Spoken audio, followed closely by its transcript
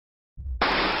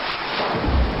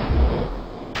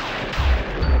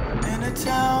a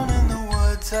town in the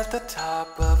woods at the top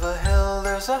of a hill.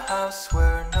 There's a house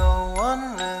where no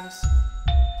one lives.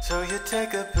 So you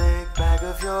take a big bag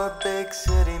of your big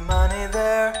city money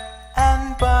there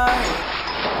and buy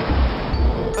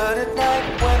it. But at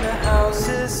night when the house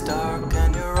is dark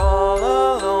and you're all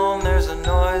alone, there's a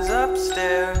noise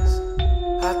upstairs.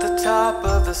 At the top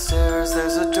of the stairs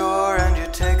there's a door, and you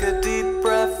take a deep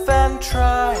breath and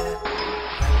try it.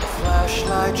 And the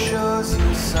flashlight shows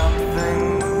you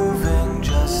something moving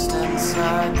just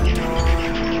inside the door.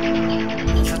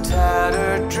 It's a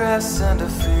tattered dress and a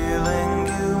feeling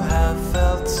you have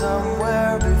felt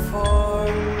somewhere before.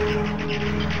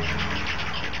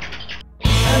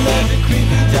 And there's a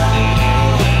creepy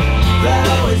doll that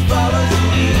always follows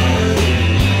you.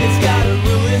 It's got a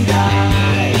ruined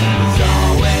eye, it's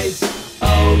always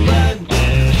open.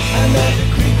 And there's a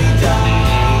creepy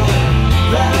doll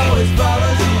that always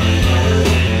follows you.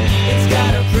 It's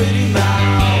got a pretty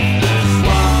mouth to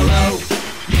swallow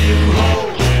you whole.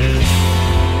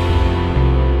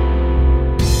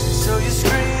 So you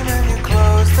scream and you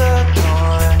close the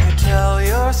door, and you tell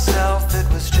yourself it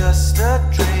was just a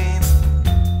dream.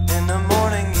 In the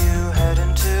morning you head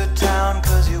into town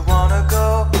 'cause you wanna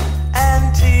go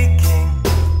antiquing.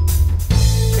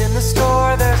 In the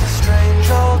store there's a strange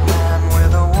old man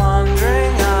with a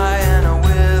wandering eye and a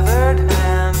withered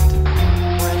hand.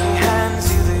 When he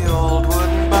hands you the old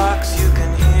wooden box, you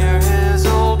can hear his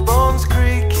old bones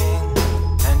creaking.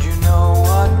 And you know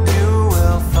what you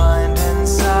will find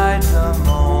inside the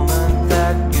moment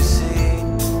that you see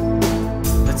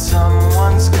that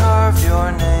someone's carved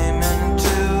your name